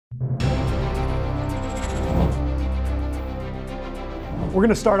We're going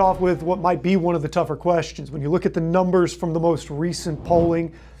to start off with what might be one of the tougher questions. When you look at the numbers from the most recent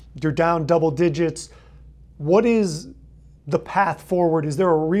polling, you're down double digits. What is the path forward? Is there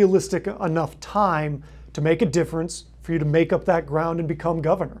a realistic enough time to make a difference for you to make up that ground and become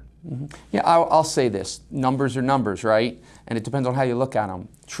governor? Yeah, I'll say this. Numbers are numbers, right? And it depends on how you look at them.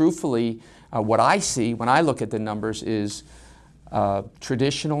 Truthfully, what I see when I look at the numbers is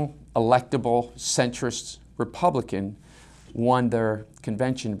traditional, electable, centrist Republican won their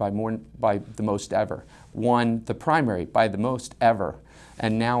convention by the most ever, won the primary by the most ever,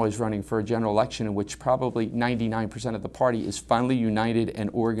 and now is running for a general election in which probably 99% of the party is finally united and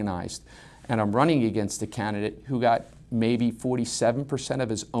organized. And I'm running against a candidate who got maybe 47% of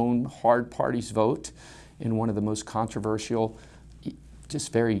his own hard party's vote in one of the most controversial,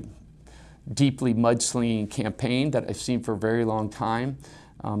 just very deeply mudslinging campaign that I've seen for a very long time.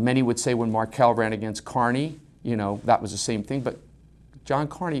 Many would say when Markell ran against Carney, you know, that was the same thing, but John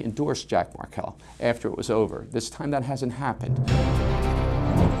Carney endorsed Jack Markell after it was over. This time that hasn't happened.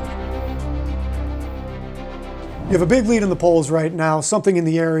 You have a big lead in the polls right now, something in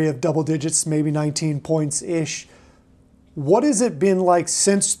the area of double digits, maybe 19 points-ish. What has it been like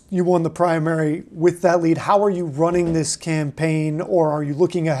since you won the primary with that lead? How are you running this campaign, or are you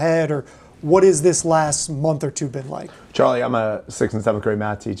looking ahead, or what has this last month or two been like? Charlie, I'm a 6th and 7th grade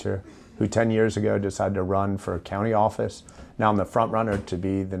math teacher who 10 years ago decided to run for county office. Now I'm the front runner to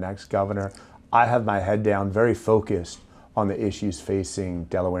be the next governor. I have my head down, very focused on the issues facing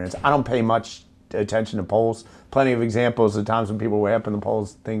Delawareans. I don't pay much attention to polls. Plenty of examples of times when people were way up in the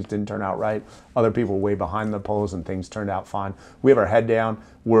polls, things didn't turn out right. Other people were way behind the polls and things turned out fine. We have our head down.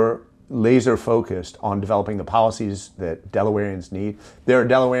 We're laser focused on developing the policies that Delawareans need. There are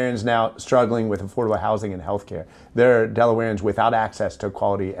Delawareans now struggling with affordable housing and healthcare. There are Delawareans without access to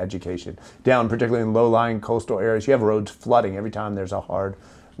quality education. Down particularly in low-lying coastal areas, you have roads flooding every time there's a hard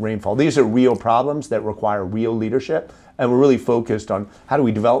rainfall. These are real problems that require real leadership, and we're really focused on how do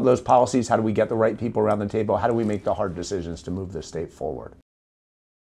we develop those policies, how do we get the right people around the table, how do we make the hard decisions to move the state forward.